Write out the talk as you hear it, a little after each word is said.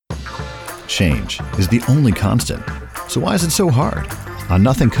Change is the only constant. So why is it so hard? On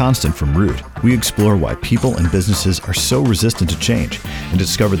Nothing Constant from Root, we explore why people and businesses are so resistant to change and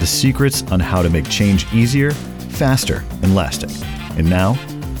discover the secrets on how to make change easier, faster, and lasting. And now,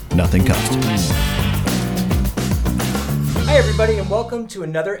 Nothing Constant. Hi everybody, and welcome to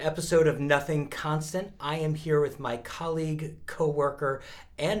another episode of Nothing Constant. I am here with my colleague, co-worker,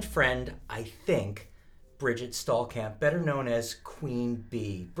 and friend, I think, Bridget Stallkamp, better known as Queen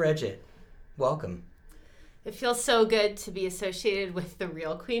Bee. Bridget, welcome. It feels so good to be associated with the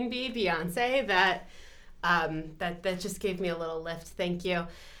real Queen Bee, Beyonce, that just gave me a little lift. Thank you.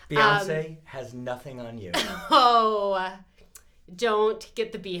 Beyonce has nothing on you. Oh, don't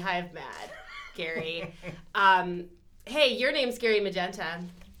get the beehive mad, Gary. Hey, your name's Gary Magenta.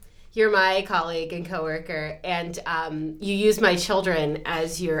 You're my colleague and coworker, and you use my children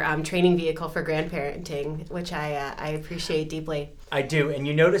as your training vehicle for grandparenting, which I appreciate deeply. I do, and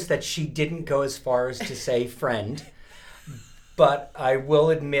you notice that she didn't go as far as to say friend, but I will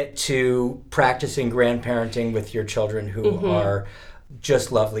admit to practicing grandparenting with your children who are just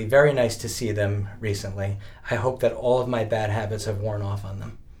lovely. Very nice to see them recently. I hope that all of my bad habits have worn off on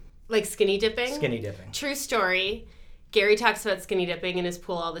them. Like skinny dipping? Skinny dipping. True story. Gary talks about skinny dipping in his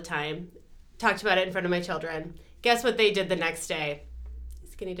pool all the time. Talked about it in front of my children. Guess what they did the next day?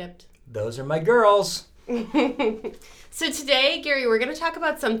 Skinny dipped. Those are my girls. So today, Gary, we're going to talk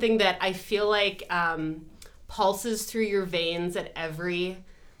about something that I feel like pulses through your veins at every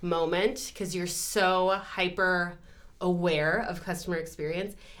moment because you're so hyper aware of customer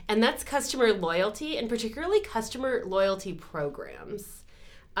experience, and that's customer loyalty, and particularly customer loyalty programs,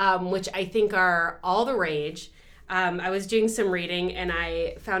 which I think are all the rage. I was doing some reading, and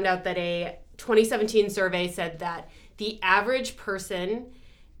I found out that a 2017 survey said that the average person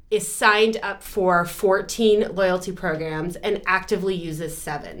is signed up for 14 loyalty programs and actively uses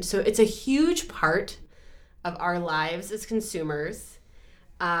 7. So it's a huge part of our lives as consumers.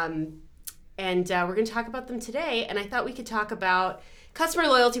 And we're going to talk about them today. And I thought we could talk about customer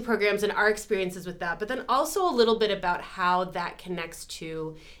loyalty programs and our experiences with that, but then also a little bit about how that connects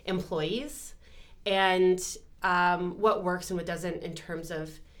to employees and what works and what doesn't in terms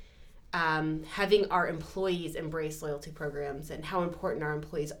of having our employees embrace loyalty programs and how important our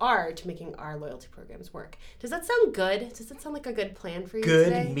employees are to making our loyalty programs work. Does that sound good? Does that sound like a good plan for you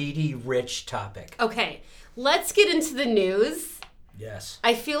today? Good, meaty, rich topic. Okay, let's get into the news. Yes.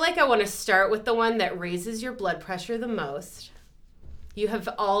 I feel like I want to start with the one that raises your blood pressure the most. You have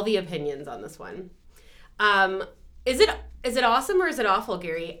all the opinions on this one. Is it awesome or is it awful,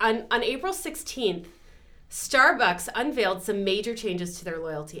 Gary? On April 16th, Starbucks unveiled some major changes to their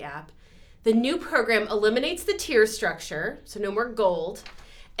loyalty app. The new program eliminates the tier structure, so no more gold,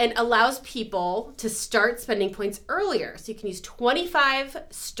 and allows people to start spending points earlier. So you can use 25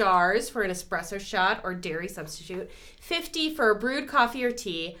 stars for an espresso shot or dairy substitute, 50 for a brewed coffee or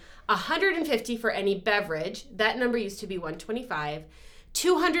tea, 150 for any beverage. That number used to be 125,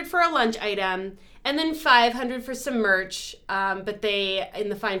 200 for a lunch item, and then 500 for some merch. But in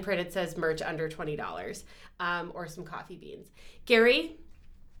the fine print, it says merch under $20 or some coffee beans. Gary,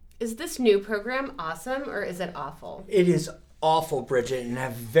 is this new program awesome or is it awful? It is awful, Bridget, and I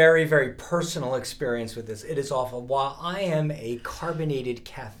have very, very personal experience with this. It is awful. While I am a carbonated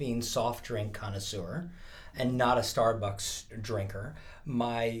caffeine soft drink connoisseur and not a Starbucks drinker,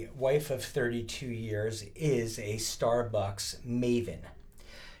 my wife of 32 years is a Starbucks maven.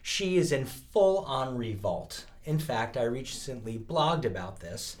 She is in full-on revolt. In fact, I recently blogged about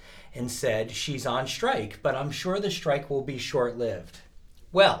this and said she's on strike, but I'm sure the strike will be short-lived.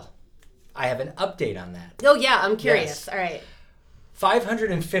 Well, I have an update on that. Oh, yeah, I'm curious. Yes. All right.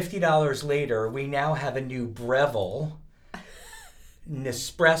 $550 later, we now have a new Breville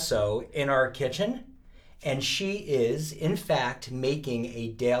Nespresso in our kitchen, and she is, in fact, making a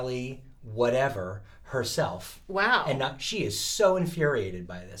daily whatever herself. Wow. And she is so infuriated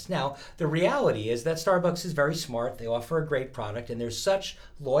by this. Now, the reality is that Starbucks is very smart. They offer a great product, and there's such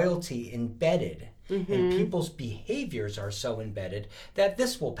loyalty embedded, and people's behaviors are so embedded that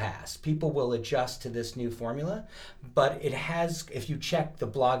this will pass. People will adjust to this new formula, but it has, if you check the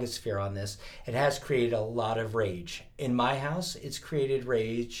blogosphere on this, it has created a lot of rage. In my house, it's created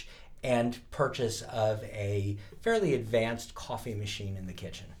rage and purchase of a fairly advanced coffee machine in the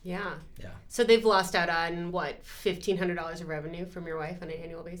kitchen. Yeah. Yeah. So they've lost out on, what, $1,500 of revenue from your wife on an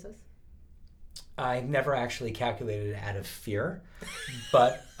annual basis? I've never actually calculated it out of fear,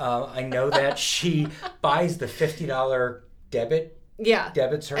 but I know that she buys the $50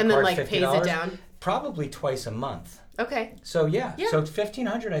 debits her and card then like $50, pays it down. Probably twice a month. Okay. So so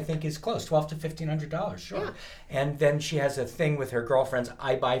 $1,500 I think is close, $1,200 to $1,500, sure. Yeah. And then she has a thing with her girlfriends: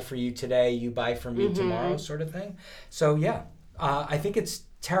 I buy for you today, you buy for me tomorrow, sort of thing. So I think it's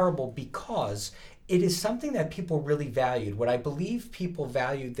terrible because it is something that people really valued. What I believe people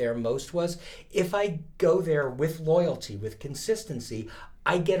valued there most was, if I go there with loyalty, with consistency,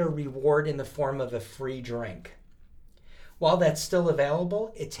 I get a reward in the form of a free drink. While that's still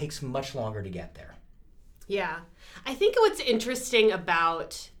available, it takes much longer to get there. Yeah. I think what's interesting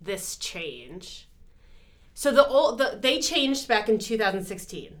about this change, so they changed back in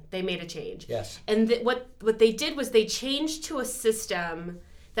 2016. They made a change. Yes. And what they did was they changed to a system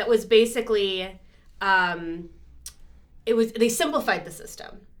that was basically, they simplified the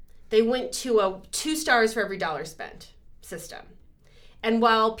system. They went to a 2 stars for every dollar spent system. And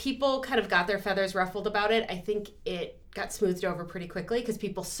while people kind of got their feathers ruffled about it, I think it got smoothed over pretty quickly because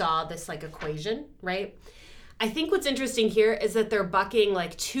people saw this like equation, right? I think what's interesting here is that they're bucking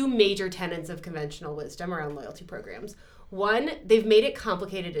like 2 major tenets of conventional wisdom around loyalty programs. One, they've made it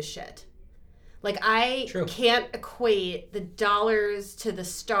complicated as shit. Like I can't equate the dollars to the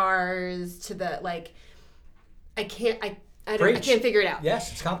stars to the like, I can't figure it out.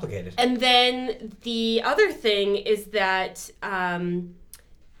 Yes, it's complicated. And then the other thing is that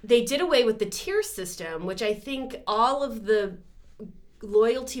they did away with the tier system, which I think all of the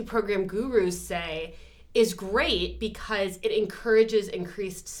loyalty program gurus say is great because it encourages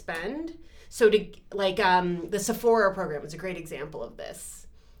increased spend. So the Sephora program is a great example of this.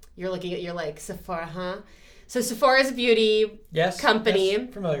 You're like, Sephora, huh? So Sephora is a beauty company.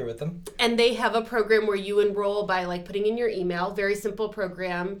 Yes, familiar with them. And they have a program where you enroll by like putting in your email. Very simple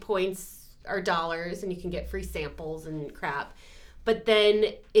program. Points are dollars and you can get free samples and crap. But then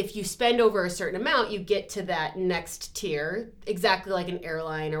if you spend over a certain amount, you get to that next tier, exactly like an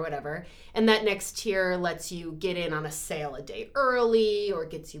airline or whatever. And that next tier lets you get in on a sale a day early or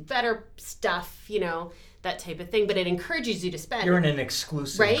gets you better stuff, that type of thing. But it encourages you to spend. You're in an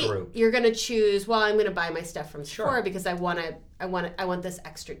exclusive group. You're going to choose, I'm going to buy my stuff from Sephora because I want this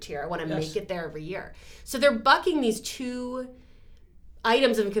extra tier. I want to make it there every year. So they're bucking these 2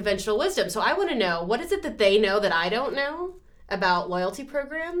 items of conventional wisdom. So I want to know, what is it that they know that I don't know about loyalty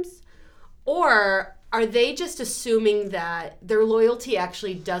programs? Or are they just assuming that their loyalty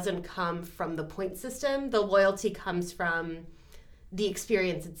actually doesn't come from the point system? The loyalty comes from the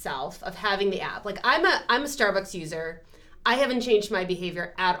experience itself of having the app. Like I'm a Starbucks user. I haven't changed my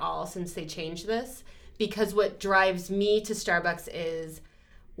behavior at all since they changed this, because what drives me to Starbucks is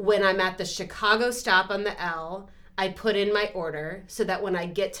when I'm at the Chicago stop on the L, I put in my order so that when I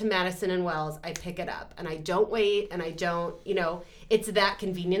get to Madison and Wells, I pick it up and I don't wait and I don't, it's that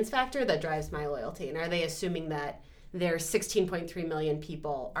convenience factor that drives my loyalty. And are they assuming that their 16.3 million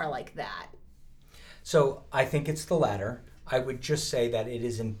people are like that? So I think it's the latter. I would just say that it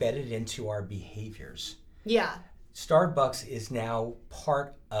is embedded into our behaviors. Yeah. Starbucks is now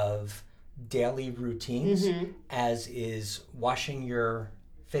part of daily routines, as is washing your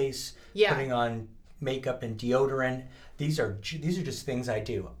face, putting on makeup and deodorant. These are just things I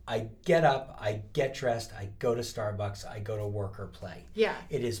do. I get up, I get dressed, I go to Starbucks, I go to work or play. Yeah.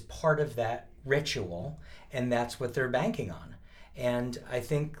 It is part of that ritual, and that's what they're banking on. And I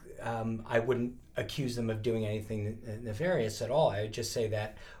think I wouldn't accuse them of doing anything nefarious at all. I would just say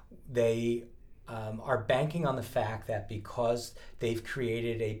that they are banking on the fact that because they've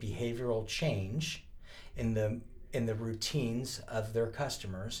created a behavioral change in the routines of their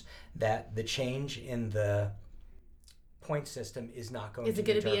customers, that the change in the point system is not going to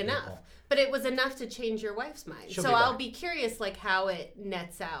be enough. People. But it was enough to change your wife's mind. So I'll be curious how it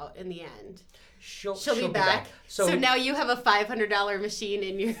nets out in the end. She'll be back. So now you have a $500 machine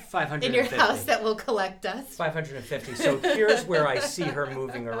in your house that will collect us. $550. So here's where I see her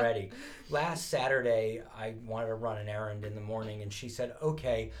moving already. Last Saturday, I wanted to run an errand in the morning, and she said,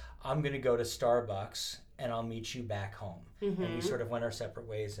 "Okay, I'm going to go to Starbucks, and I'll meet you back home." And we sort of went our separate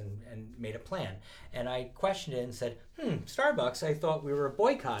ways and made a plan. And I questioned it and said, Starbucks, I thought we were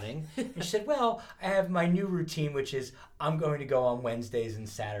boycotting. And she said, well, I have my new routine, which is I'm going to go on Wednesdays and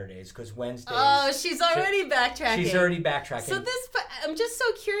Saturdays, because Wednesdays... Oh, she's already backtracking. She's already backtracking. So I'm just so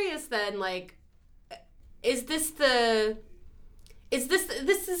curious then, this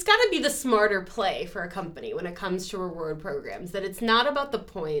has got to be the smarter play for a company when it comes to reward programs, that it's not about the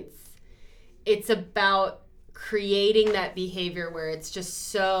points. It's about creating that behavior where it's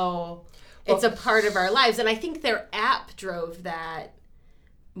just it's a part of our lives. And I think their app drove that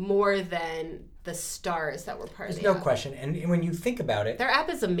more than the stars that were part of There's the no app. question. And when you think about it, Their app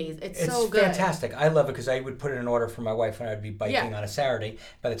is amazing. It's it's so good. fantastic. I love it because I would put in an order for my wife when I would be biking Yeah. on a Saturday.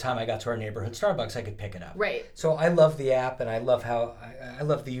 By the time I got to our neighborhood Starbucks, I could pick it up. Right. So I love the app, and I love how I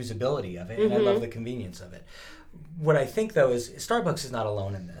love the usability of it, and I love the convenience of it. What I think, though, is Starbucks is not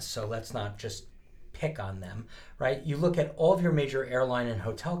alone in this, so let's not just pick on them, right? You look at all of your major airline and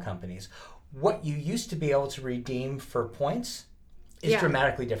hotel companies, what you used to be able to redeem for points is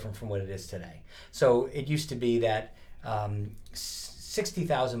dramatically different from what it is today. So it used to be that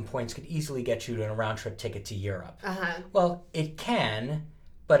 60,000 points could easily get you to a round-trip ticket to Europe. Well, it can,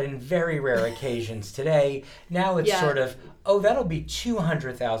 but in very rare occasions today. Now it's sort of, that'll be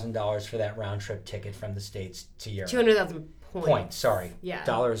 $200,000 for that round-trip ticket from the States to Europe. 200,000 points. Sorry. Yeah.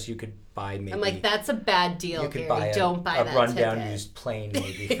 Dollars you could buy maybe. I'm like, that's a bad deal, You could Gary. buy Don't buy a that rundown ticket. used plane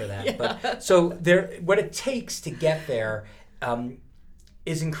maybe for that. But so what it takes to get there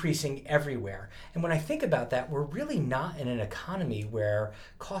is increasing everywhere. And when I think about that, we're really not in an economy where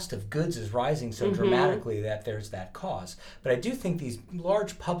cost of goods is rising so dramatically that there's that cause. But I do think these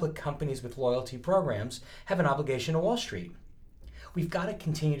large public companies with loyalty programs have an obligation to Wall Street. We've got to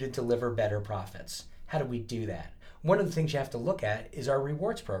continue to deliver better profits. How do we do that? One of the things you have to look at is our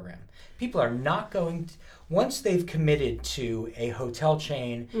rewards program. People are not going to, once they've committed to a hotel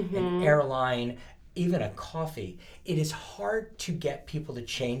chain, an airline, even a coffee, it is hard to get people to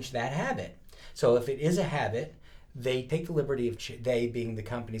change that habit. So if it is a habit, they take the liberty of, they being the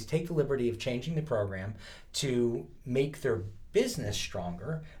companies, take the liberty of changing the program to make their business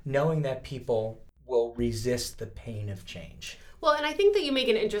stronger, knowing that people will resist the pain of change. Well, and I think that you make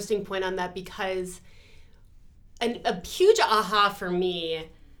an interesting point on that because a huge aha for me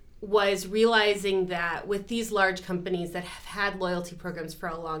was realizing that with these large companies that have had loyalty programs for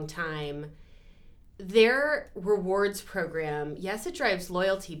a long time, their rewards program, yes, it drives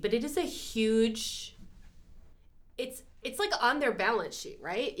loyalty, but it is a huge, it's like on their balance sheet,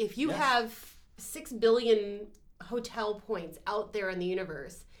 right? If you have 6 billion hotel points out there in the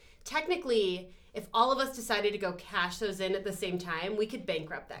universe, technically, if all of us decided to go cash those in at the same time, we could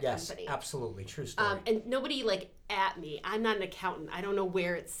bankrupt that company. Yes, absolutely. True story. And nobody at me. I'm not an accountant. I don't know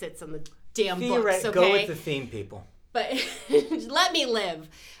where it sits on the damn books, okay? Go with the theme, people. But let me live.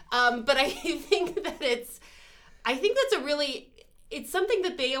 But I think that it's something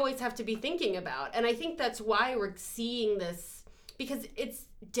that they always have to be thinking about. And I think that's why we're seeing this, because it's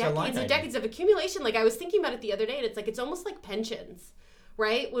decades and decades of accumulation. Like I was thinking about it the other day, and it's almost like pensions.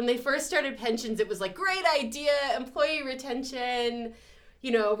 Right? When they first started pensions, it was like, great idea, employee retention,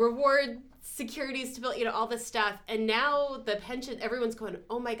 reward security, stability, all this stuff. And now the pension, everyone's going,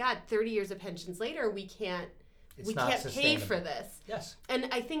 oh my God, 30 years of pensions later, we can't pay for this. Yes. And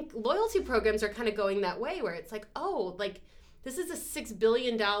I think loyalty programs are kind of going that way where it's like, this is a $6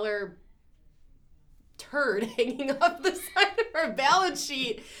 billion turd hanging off the side of our balance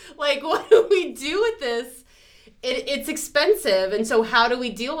sheet. Like, what do we do with this? It's expensive, and so how do we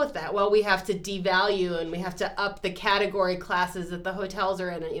deal with that? Well, we have to devalue, and we have to up the category classes that the hotels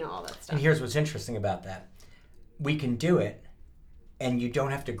are in, and all that stuff. And here's what's interesting about that. We can do it, and you don't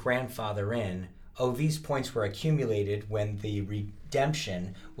have to grandfather in, these points were accumulated when the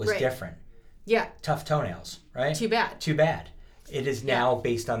redemption was different. Yeah. Tough toenails, right? Too bad. It is now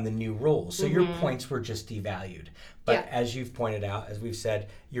based on the new rules. So your points were just devalued. But as you've pointed out, as we've said,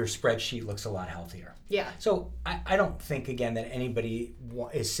 your spreadsheet looks a lot healthier. Yeah. So I don't think, again, that anybody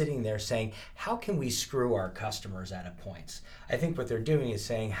is sitting there saying, how can we screw our customers out of points? I think what they're doing is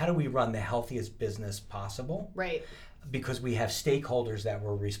saying, how do we run the healthiest business possible? Right. Because we have stakeholders that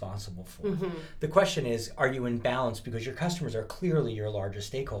we're responsible for. The question is, are you in balance? Because your customers are clearly your largest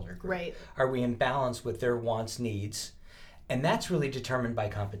stakeholder group. Right. Are we in balance with their wants, needs? And that's really determined by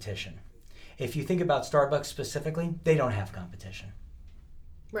competition. If you think about Starbucks specifically, they don't have competition.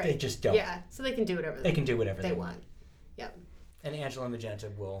 Right. They just don't. Yeah, so they can do whatever they want. Yep. And Angela Magenta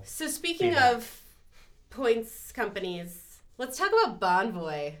will. So speaking of points companies, let's talk about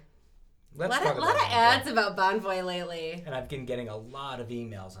Bonvoy. A lot of ads about Bonvoy lately. And I've been getting a lot of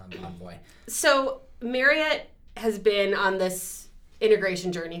emails on Bonvoy. So Marriott has been on this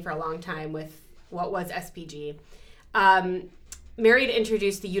integration journey for a long time with what was SPG. Marriott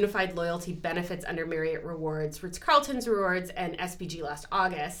introduced the unified loyalty benefits under Marriott Rewards, Ritz-Carlton's Rewards, and SPG last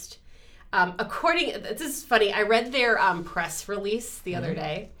August. This is funny, I read their press release the other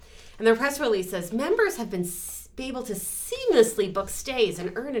day, and their press release says, members have been able to seamlessly book stays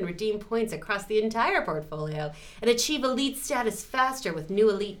and earn and redeem points across the entire portfolio and achieve elite status faster with new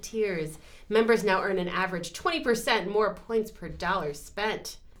elite tiers. Members now earn an average 20% more points per dollar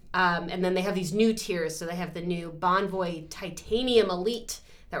spent. And then they have these new tiers. So they have the new Bonvoy Titanium Elite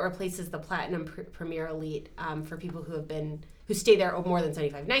that replaces the Platinum Premier Elite for people who stay there more than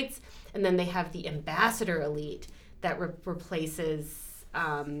 75 nights. And then they have the Ambassador Elite that replaces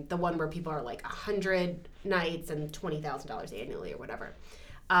the one where people are like 100 nights and $20,000 annually or whatever.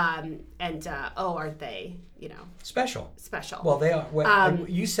 Aren't they, Special. Special. Well, they are. Well,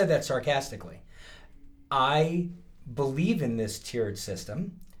 you said that sarcastically. I believe in this tiered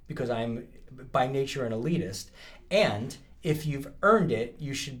system because I'm by nature an elitist, and if you've earned it,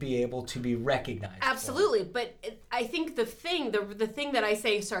 you should be able to be recognized. Absolutely, but I think the thing that I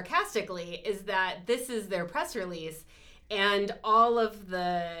say sarcastically is that this is their press release, and all of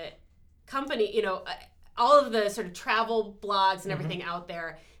the company, all of the sort of travel blogs and everything out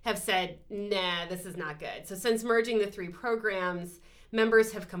there have said, nah, this is not good. So since merging the 3 programs,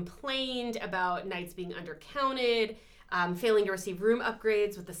 members have complained about nights being undercounted, failing to receive room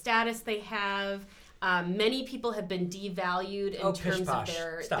upgrades with the status they have. Many people have been devalued in terms of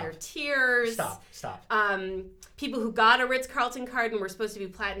their tiers. Stop. People who got a Ritz-Carlton card and were supposed to be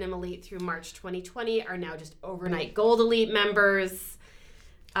Platinum Elite through March 2020 are now just overnight Gold Elite members.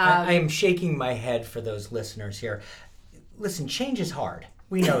 I am shaking my head for those listeners here. Listen, change is hard.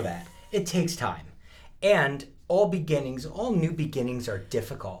 We know that. It takes time. And all new beginnings are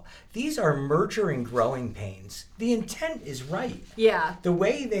difficult. These are merger and growing pains. The intent is right. Yeah. The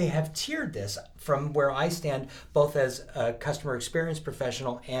way they have tiered this, from where I stand, both as a customer experience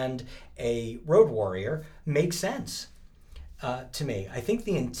professional and a road warrior, makes sense. To me, I think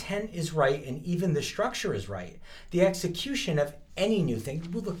the intent is right, and even the structure is right. The execution of any new thing.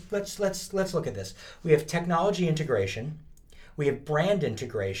 Well, look, let's look at this. We have technology integration, we have brand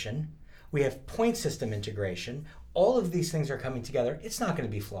integration, we have point system integration. All of these things are coming together. It's not going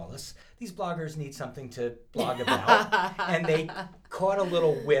to be flawless. These bloggers need something to blog about, and they caught a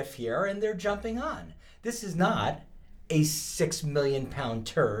little whiff here, and they're jumping on. This is not a 6 million pound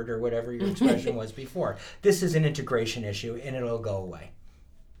turd or whatever your expression was before. This is an integration issue, and it'll go away.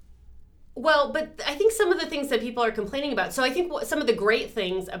 Well, but I think some of the things that people are complaining about, so I think some of the great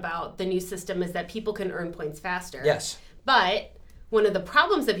things about the new system is that people can earn points faster. Yes. But one of the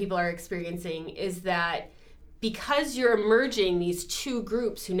problems that people are experiencing is that because you're merging these 2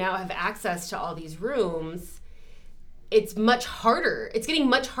 groups who now have access to all these rooms, it's much harder. It's getting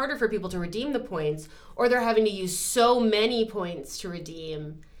much harder for people to redeem the points, or they're having to use so many points to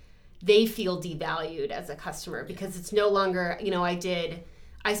redeem. They feel devalued as a customer because it's no longer,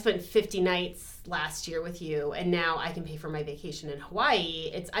 I spent 50 nights last year with you, and now I can pay for my vacation in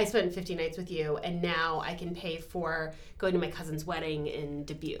Hawaii. I spent 50 nights with you, and now I can pay for going to my cousin's wedding in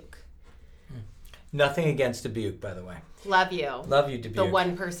Dubuque. Nothing against Dubuque, by the way. Love you. Love you, Dubuque. The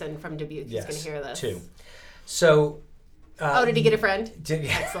one person from Dubuque who's going to hear this. 2. So. Did he get a friend? Yeah.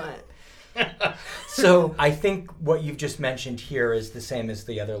 Excellent. So I think what you've just mentioned here is the same as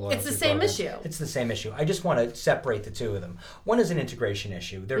the other loyalty It's the same programs. issue. It's the same issue. I just want to separate the 2 of them. One is an integration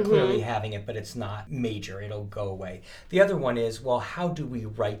issue. They're clearly having it, but it's not major. It'll go away. The other one is, well, how do we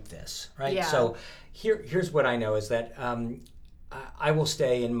write this, right? Yeah. So here's what I know is that I will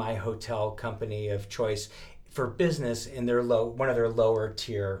stay in my hotel company of choice for business in one of their lower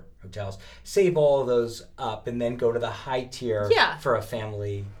tier hotels, save all of those up, and then go to the high tier for a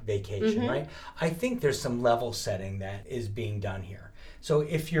family vacation, right? I think there's some level setting that is being done here. So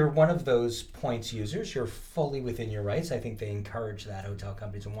if you're one of those points users, you're fully within your rights. I think they encourage that, hotel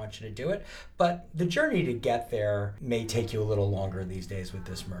companies, and want you to do it. But the journey to get there may take you a little longer these days with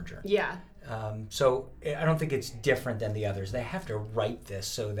this merger. Yeah. So I don't think it's different than the others. They have to write this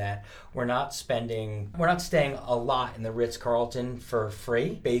so that we're not staying a lot in the Ritz-Carlton for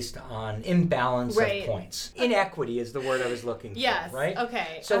free based on imbalance of points. Inequity is the word I was looking for, right?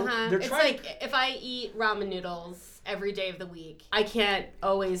 Okay. So they're it's trying. Like if I eat ramen noodles every day of the week, I can't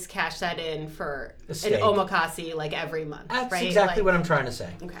always cash that in for an omakase like every month. That's right? exactly what I'm trying to say.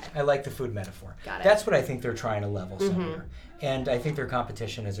 Okay. I like the food metaphor. Got it. That's what I think they're trying to level set here. And I think their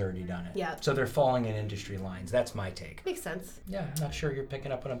competition has already done it. Yeah. So they're falling in industry lines. That's my take. Makes sense. Yeah, I'm not sure you're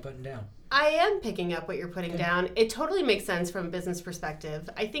picking up what I'm putting down. I am picking up what you're putting down. It totally makes sense from a business perspective.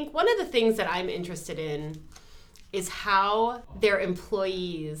 I think one of the things that I'm interested in is how their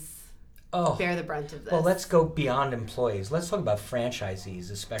employees bear the brunt of this. Well, let's go beyond employees. Let's talk about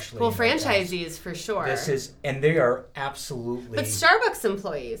franchisees, especially. Well, franchisees for sure. And they are absolutely. But Starbucks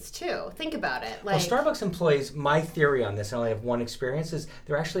employees too. Think about it. Well, Starbucks employees, my theory on this, I only have one experience, is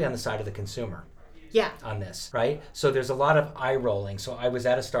they're actually on the side of the consumer. Yeah. On this, right? So there's a lot of eye rolling. So I was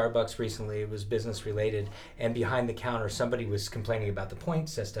at a Starbucks recently, it was business related, and behind the counter somebody was complaining about the point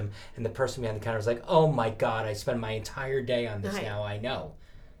system, and the person behind the counter was like, oh my God, I spend my entire day on this now, I know.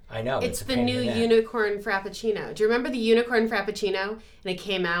 I know. It's a the pain new in the neck. unicorn frappuccino. Do you remember the unicorn frappuccino? And it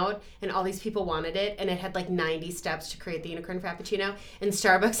came out, and all these people wanted it, and it had like 90 steps to create the unicorn frappuccino. And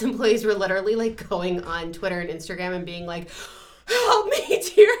Starbucks employees were literally like going on Twitter and Instagram and being like, help me,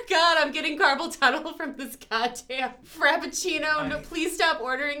 dear God, I'm getting carpal tunnel from this goddamn frappuccino. No, please stop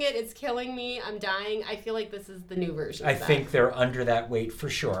ordering it. It's killing me. I'm dying. I feel like this is the new version I of that. think they're under that weight for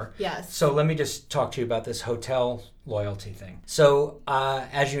sure. Yes. So let me just talk to you about this hotel loyalty thing. So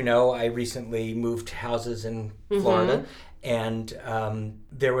as you know, I recently moved houses in Florida, and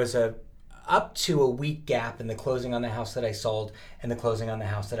there was up to a week gap in the closing on the house that I sold and the closing on the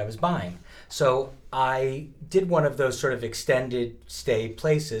house that I was buying. So I did one of those sort of extended stay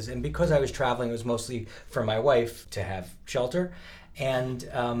places, and because I was traveling, it was mostly for my wife to have shelter, and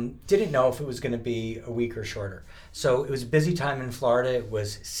didn't know if it was going to be a week or shorter. So it was a busy time in Florida. It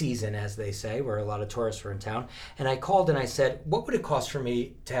was season, as they say, where a lot of tourists were in town. And I called and I said, what would it cost for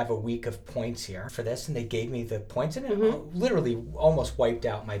me to have a week of points here for this? And they gave me the points, and it literally almost wiped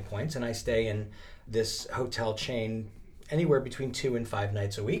out my points. And I stay in this hotel chain anywhere between 2 and 5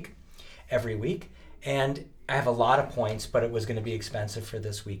 nights a week, every week. And I have a lot of points, but it was going to be expensive for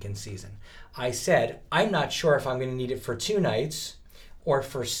this weekend season. I said, I'm not sure if I'm going to need it for 2 nights or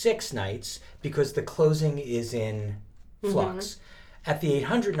for 6 nights because the closing is in flux. At the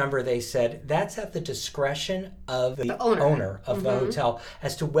 800 number, they said that's at the discretion of the owner of the hotel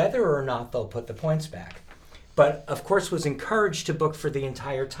as to whether or not they'll put the points back. But of course was encouraged to book for the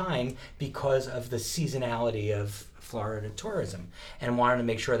entire time because of the seasonality of Florida tourism, and wanted to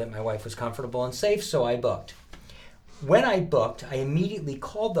make sure that my wife was comfortable and safe, so I booked. When I booked, I immediately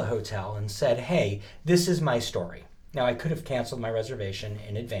called the hotel and said, hey, this is my story. Now, I could have canceled my reservation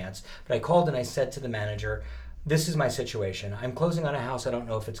in advance, but I called and I said to the manager, this is my situation. I'm closing on a house. I don't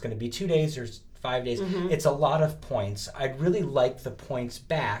know if it's going to be 2 days or 5 days. It's a lot of points. I'd really like the points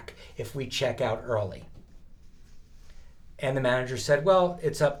back if we check out early. And the manager said, well,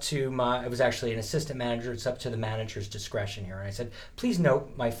 it's up to it was actually an assistant manager. It's up to the manager's discretion here. And I said, please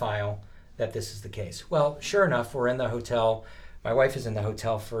note my file that this is the case. Well, sure enough, we're in the hotel. My wife is in the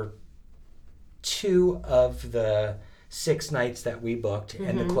hotel for 2 of the 6 nights that we booked,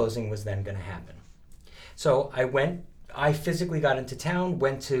 and the closing was then going to happen. So I physically got into town,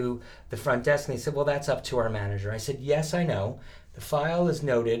 went to the front desk, and they said, well, that's up to our manager. I said, yes, I know. The file is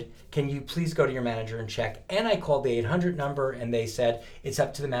noted. Can you please go to your manager and check? And I called the 800 number, and they said, it's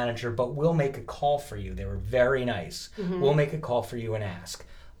up to the manager, but we'll make a call for you. They were very nice. We'll make a call for you and ask.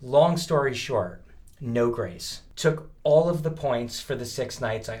 Long story short, no grace. Took all of the points for the 6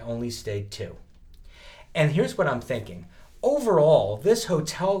 nights. I only stayed 2. And here's what I'm thinking. Overall, this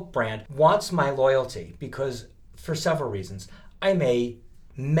hotel brand wants my loyalty because for several reasons. I'm a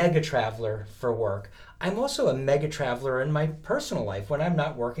mega traveler for work. I'm also a mega traveler in my personal life. When I'm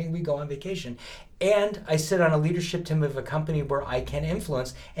not working, we go on vacation. And I sit on a leadership team of a company where I can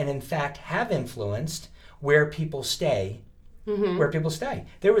influence, and in fact have influenced, where people stay. Where people stay.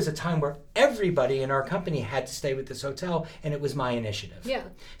 There was a time where everybody in our company had to stay with this hotel, and it was my initiative. Yeah.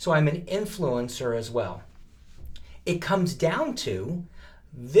 So I'm an influencer as well. It comes down to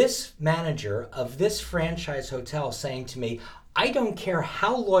this manager of this franchise hotel saying to me, I don't care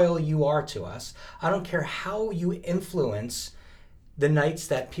how loyal you are to us. I don't care how you influence the nights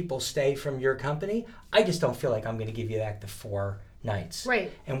that people stay from your company. I just don't feel like I'm going to give you back the 4 nights.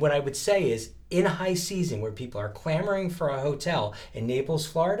 Right. And what I would say is, in high season where people are clamoring for a hotel in Naples,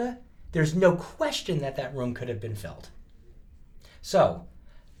 Florida, there's no question that that room could have been filled. So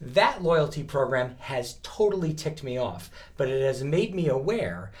that loyalty program has totally ticked me off, but it has made me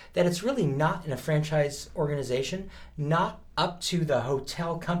aware that it's really not in a franchise organization, not up to the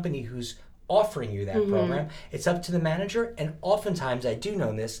hotel company who's offering you that program. It's up to the manager, and oftentimes, I do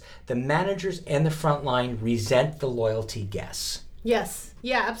know this, the managers and the front line resent the loyalty guests. Yes.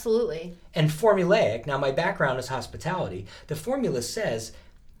 Yeah, absolutely. And formulaic, now my background is hospitality, the formula says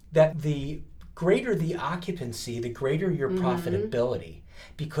that the greater the occupancy, the greater your profitability,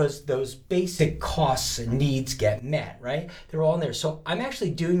 because those basic costs and needs get met, right? They're all in there. So I'm actually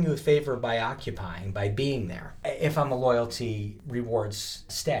doing you a favor by occupying, by being there. If I'm a loyalty rewards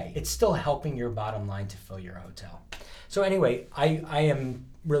stay, it's still helping your bottom line to fill your hotel. So anyway, I am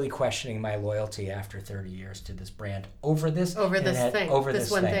really questioning my loyalty after 30 years to this brand over this one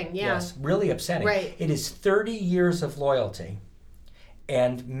thing. Yeah. Yes, really upsetting. Right. It is 30 years of loyalty,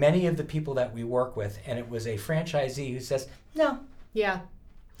 and many of the people that we work with, and it was a franchisee who says, no,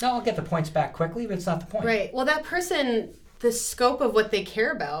 I'll get the points back quickly, but it's not the point. Right. Well, that person, the scope of what they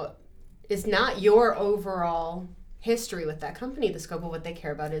care about is not your overall history with that company. The scope of what they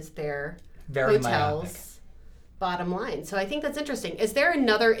care about is their Very hotels. myopic. bottom line. So I think that's interesting. Is there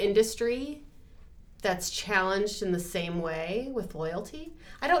another industry that's challenged in the same way with loyalty?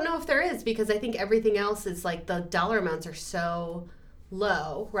 I don't know if there is, because I think everything else is like the dollar amounts are so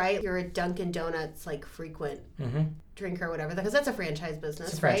low, right? You're a Dunkin' Donuts like frequent drinker or whatever, because that's a franchise business,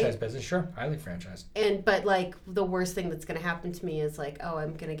 It's a franchise right? business, sure. Highly franchised. But like the worst thing that's going to happen to me is like, oh,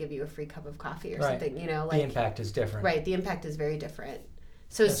 I'm going to give you a free cup of coffee or something, you know, like the impact is different. Right, the impact is very different.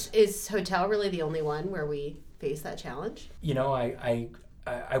 So Yes. is hotel really the only one where we face that challenge? You know,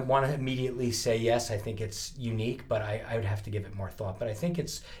 I want to immediately say yes. I think it's unique, but I would have to give it more thought. But I think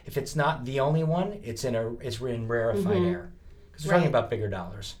if it's not the only one, it's in rarefied air, because we're talking about bigger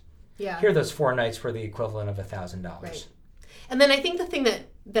dollars. Yeah. Here, those 4 nights were the equivalent of $1,000. Right. And then I think the thing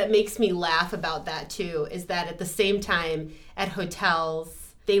that makes me laugh about that too is that at the same time at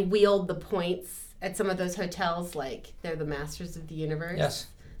hotels, they wield the points at some of those hotels like they're the masters of the universe. Yes.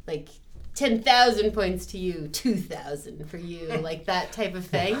 Like 10,000 points to you, 2,000 for you, like that type of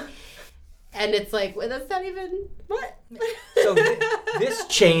thing. And it's like, well, that's not even, what? So this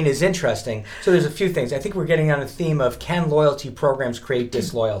chain is interesting. So there's a few things. I think we're getting on a theme of, can loyalty programs create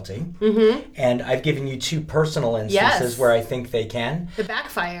disloyalty? And I've given you 2 personal instances where I think they can. It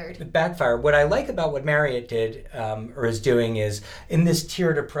backfired. It backfired. What I like about what Marriott did or is doing is, in this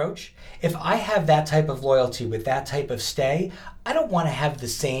tiered approach, if I have that type of loyalty with that type of stay, I don't want to have the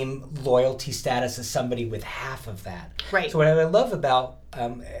same loyalty status as somebody with half of that. Right. So what I love about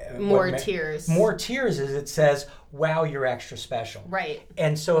More tiers is it says, wow, you're extra special. Right.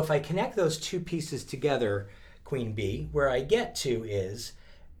 And so if I connect those 2 pieces together, Queen Bee, where I get to is,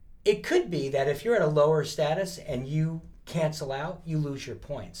 it could be that if you're at a lower status and you cancel out, you lose your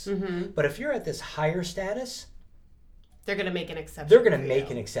points. But if you're at this higher status, they're going to make an exception. They're going to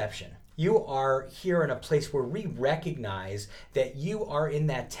make an exception. You are here in a place where we recognize that you are in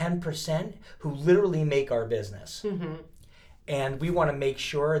that 10% who literally make our business. And we want to make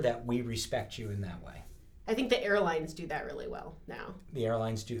sure that we respect you in that way. I think the airlines do that really well now. The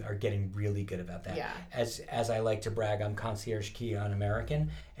airlines are getting really good about that. Yeah. As I like to brag, I'm concierge key on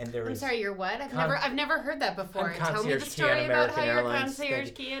American, and I'm sorry, you're what? I've never heard that before. I'm Tell me the concierge key story on about how American you're Airlines.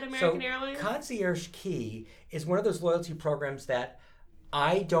 concierge key at American Airlines. Concierge Key is one of those loyalty programs that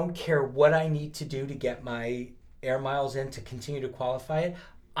I don't care what I need to do to get my air miles in to continue to qualify it.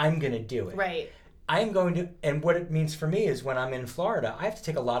 I'm going to do it. Right. I'm going to, and what it means for me is when I'm in Florida, I have to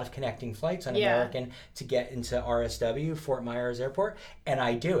take a lot of connecting flights on American to get into RSW, Fort Myers Airport, and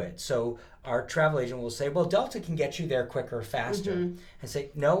I do it. So our travel agent will say, well, Delta can get you there quicker, faster. And say,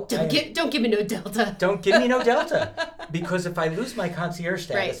 no. Don't give me no Delta. Don't give me no Delta. Because if I lose my concierge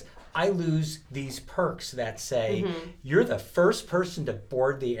status, I lose these perks that say, you're the first person to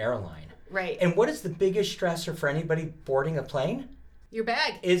board the airline. Right. And what is the biggest stressor for anybody boarding a plane? Your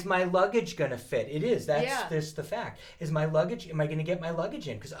bag. Is my luggage going to fit? It is. That's this the fact. Is my luggage, am I going to get my luggage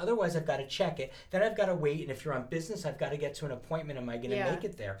in? Because otherwise I've got to check it. Then I've got to wait. And if you're on business, I've got to get to an appointment. Am I going to make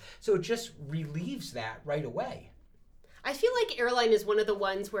it there? So it just relieves that right away. I feel like airline is one of the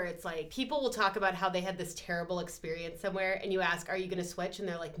ones where it's like people will talk about how they had this terrible experience somewhere and you ask, are you going to switch? And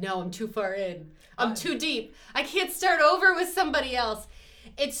they're like, no, I'm too far in. I'm too deep. I can't start over with somebody else.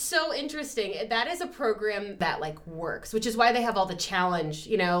 It's so interesting. That is a program that like works, which is why they have all the challenge,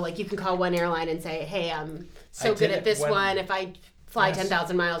 you know, like you can call one airline and say, hey, I'm so good at this one. If I fly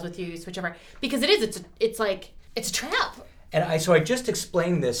 10,000 miles with you, switch over. Because it's like, it's a trap. And so I just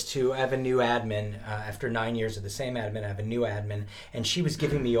explained this to, I have a new admin, after 9 years of the same admin, I have a new admin, and she was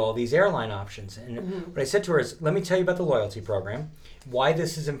giving me all these airline options. And what I said to her is, let me tell you about the loyalty program, why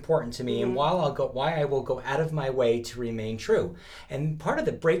this is important to me, and why I will go out of my way to remain true. And part of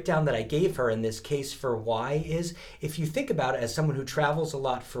the breakdown that I gave her in this case for why is, if you think about it as someone who travels a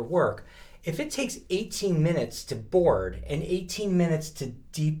lot for work, if it takes 18 minutes to board and 18 minutes to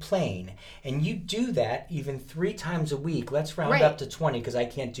deplane, and you do that even 3 times a week, let's round up to 20 because I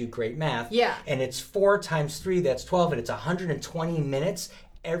can't do great math. Yeah. And it's 4 times 3, that's 12, and it's 120 minutes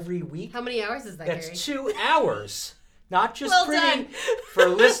every week. How many hours is that, That's Gary? 2 hours. Not just Well pretty. done. For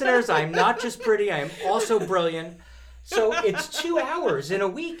listeners, I'm not just pretty, I am also brilliant. So it's 2 hours in a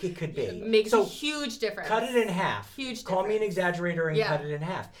week it could be. It makes a huge difference. Cut it in half. Huge Call me an difference. exaggerator and cut it in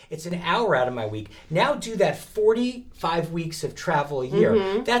half. It's an hour out of my week. Now do that 45 weeks of travel a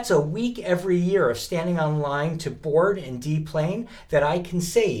year. That's a week every year of standing on line to board and deplane that I can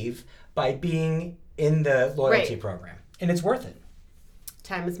save by being in the loyalty program. And it's worth it.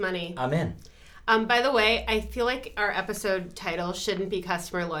 Time is money. I'm in. By the way, I feel like our episode title shouldn't be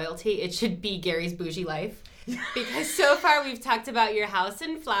customer loyalty. It should be Gary's Bougie Life. Because so far we've talked about your house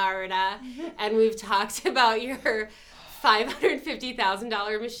in Florida and we've talked about your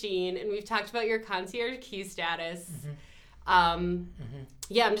 $550,000 machine, and we've talked about your concierge key status.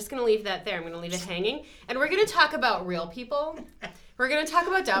 Yeah, I'm just going to leave that there. I'm going to leave it hanging. And we're going to talk about real people. We're going to talk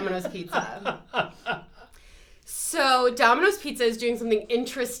about Domino's Pizza. So Domino's Pizza is doing something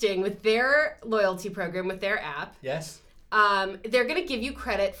interesting with their loyalty program, with their app. Yes. They're going to give you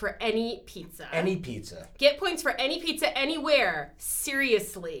credit for any pizza. Any pizza. Get points for any pizza anywhere.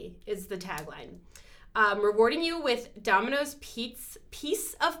 Seriously is the tagline. Rewarding you with Domino's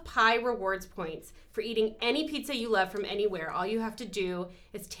Piece of Pie rewards points for eating any pizza you love from anywhere. All you have to do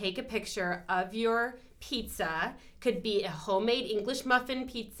is take a picture of your pizza. Could be a homemade English muffin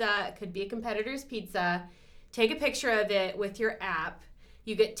pizza. It could be a competitor's pizza. Take a picture of it with your app.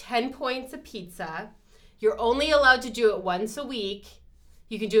 You get 10 points a pizza. You're only allowed to do it once a week.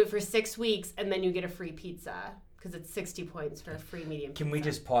 You can do it for 6 weeks, and then you get a free pizza. Because it's 60 points for a free medium pizza. Can we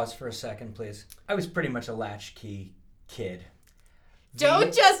just pause for a second, please? I was pretty much a latchkey kid.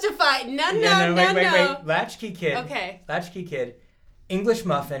 Don't justify. No. Wait. Latchkey kid. Okay. Latchkey kid. English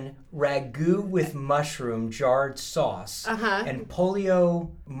muffin, ragu with mushroom, jarred sauce, and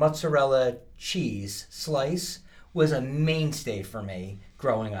polio mozzarella cheese slice was a mainstay for me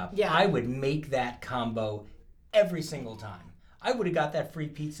growing up. Yeah. I would make that combo every single time. I would have got that free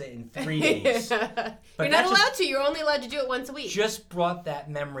pizza in 3 days. But you're not allowed to. You're only allowed to do it once a week. Just brought that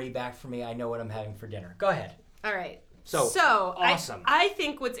memory back for me. I know what I'm having for dinner. Go ahead. All right. So awesome. I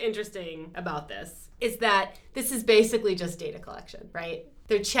think what's interesting about this is that this is basically just data collection, right?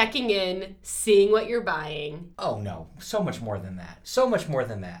 They're checking in, seeing what you're buying. Oh, no. So much more than that. So much more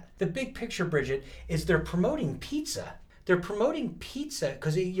than that. The big picture, Bridget, is they're promoting pizza. They're promoting pizza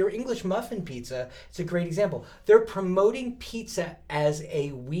because your English muffin pizza, it's a great example. They're promoting pizza as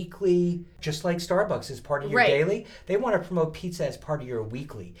a weekly, just like Starbucks is part of your daily. They want to promote pizza as part of your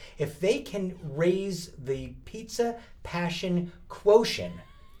weekly. If they can raise the pizza passion quotient,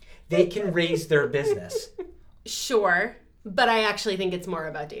 they can raise their business. Sure. But I actually think it's more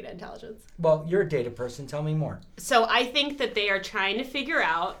about data intelligence. Well, you're a data person. Tell me more. So I think that they are trying to figure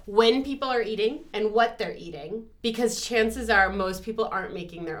out when people are eating and what they're eating, because chances are most people aren't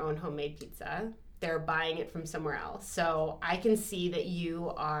making their own homemade pizza. They're buying it from somewhere else. So I can see that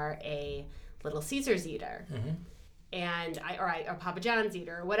you are a Little Caesars eater. And or Papa John's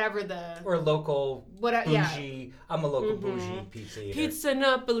eater, or whatever or local bougie. Yeah. I'm a local bougie pizza eater. Pizza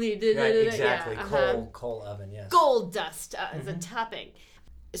Napoli. Right, exactly. Yeah, coal oven. Yes. Gold dust as a topping.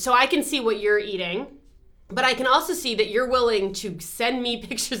 So I can see what you're eating, but I can also see that you're willing to send me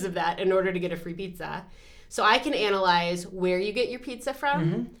pictures of that in order to get a free pizza. So I can analyze where you get your pizza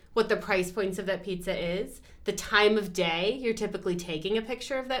from, what the price points of that pizza is, the time of day you're typically taking a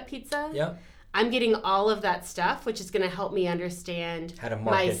picture of that pizza. Yep. I'm getting all of that stuff, which is going to help me understand how to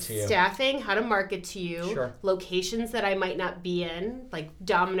market to you. Staffing, how to market to you, locations that I might not be in, like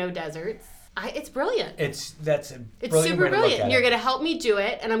Domino Deserts. It's brilliant. It's super brilliant. You're going to help me do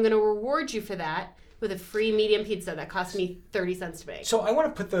it, and I'm going to reward you for that with a free medium pizza that cost me 30 cents to make. So I want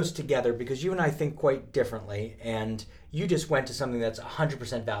to put those together because you and I think quite differently, and you just went to something that's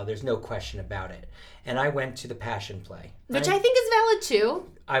 100% valid. There's no question about it. And I went to the passion play. Which I think is valid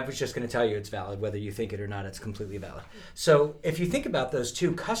too. I was just going to tell you it's valid. Whether you think it or not, it's completely valid. So if you think about those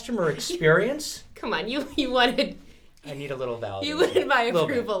two, customer experience. Come on, you wanted... I need a little validation. You wanted my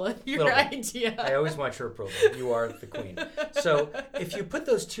approval of your idea. I always want your approval. You are the queen. So if you put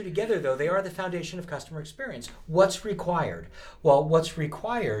those two together, though, they are the foundation of customer experience. What's required? Well, what's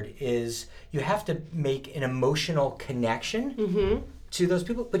required is you have to make an emotional connection to those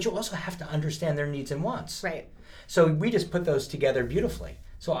people, but you also have to understand their needs and wants. Right. So we just put those together beautifully.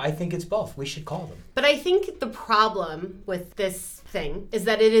 So I think it's both. We should call them. But I think the problem with this thing is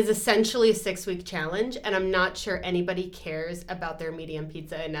that it is essentially a 6-week challenge, and I'm not sure anybody cares about their medium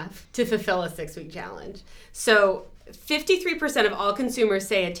pizza enough to fulfill a 6-week challenge. So 53% of all consumers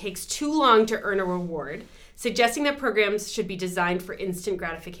say it takes too long to earn a reward, suggesting that programs should be designed for instant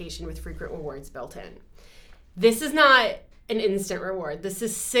gratification with frequent rewards built in. This is not an instant reward. This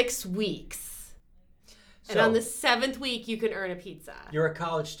is 6 weeks. And on the 7th week, you can earn a pizza. You're a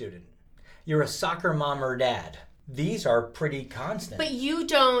college student. You're a soccer mom or dad. These are pretty constant. But you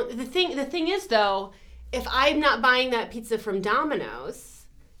don't... The thing is, though, if I'm not buying that pizza from Domino's,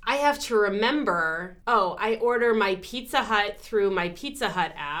 I have to remember, I order my Pizza Hut through my Pizza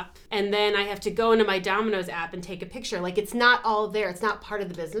Hut app, and then I have to go into my Domino's app and take a picture. Like, it's not all there. It's not part of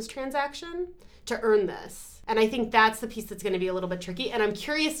the business transaction to earn this. And I think that's the piece that's going to be a little bit tricky, and I'm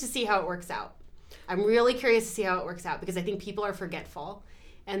curious to see how it works out. I'm really curious to see how it works out because I think people are forgetful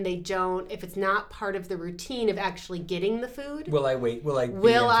and they don't, if it's not part of the routine of actually getting the food. Will I wait? Will I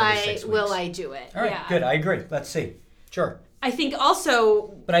do it? All right, good. I agree. Let's see. Sure. I think also...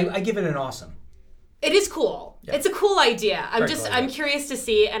 But I give it an awesome. It is cool. Yeah. It's a cool idea. I'm curious to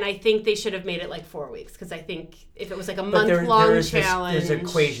see, and I think they should have made it like 4 weeks, because I think if it was like a month-long challenge... There's an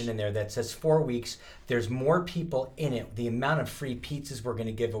equation in there that says 4 weeks, there's more people in it, the amount of free pizzas we're going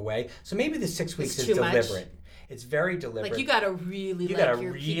to give away. So maybe the 6 weeks is deliberate. It's very deliberate. Like, you got to really like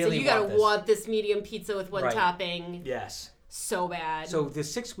your pizza. You got to want this medium pizza with one topping. Yes. So bad. So the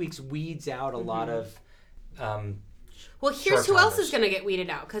 6 weeks weeds out a lot of... Well, here's who else is going to get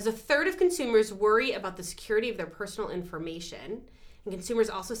weeded out, because a third of consumers worry about the security of their personal information, and consumers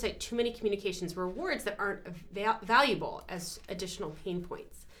also cite too many communications rewards that aren't valuable as additional pain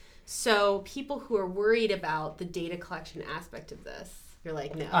points. So people who are worried about the data collection aspect of this, you're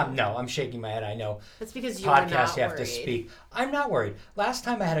like, no. No, I'm shaking my head. I know. That's because you're not worried. You have to speak. I'm not worried. Last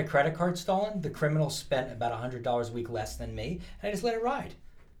time I had a credit card stolen, the criminal spent about $100 a week less than me, and I just let it ride.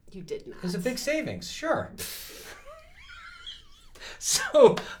 You did not. It was a big savings, sure.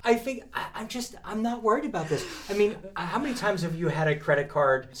 So I think I'm not worried about this. I mean, how many times have you had a credit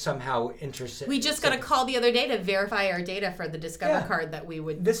card somehow interested? We just got a call the other day to verify our data for the Discover card that we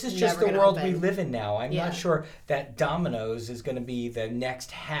would. This is just the world we live in now. I'm not sure that Domino's is going to be the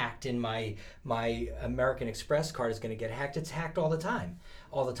next hacked, and my American Express card is going to get hacked. It's hacked all the time.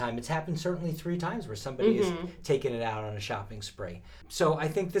 All the time. It's happened certainly 3 times where somebody is taking it out on a shopping spree. So I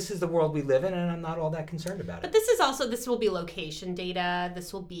think this is the world we live in, and I'm not all that concerned about it. But this will be location data.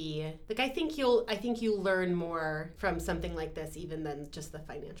 This will be like, I think you learn more from something like this even than just the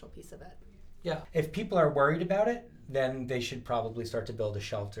financial piece of it. Yeah. If people are worried about it, then they should probably start to build a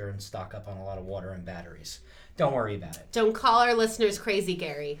shelter and stock up on a lot of water and batteries. Don't worry about it. Don't call our listeners crazy,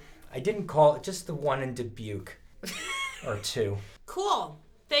 Gary. I didn't call it, just the one in Dubuque. Or 2. Cool.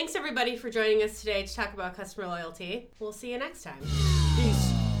 Thanks, everybody, for joining us today to talk about customer loyalty. We'll see you next time.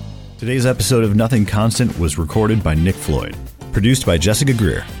 Peace. Today's episode of Nothing Constant was recorded by Nick Floyd, produced by Jessica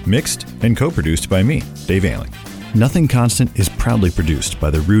Greer, mixed and co-produced by me, Dave Ailing. Nothing Constant is proudly produced by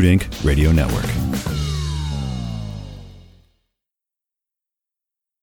the Root Inc. Radio Network.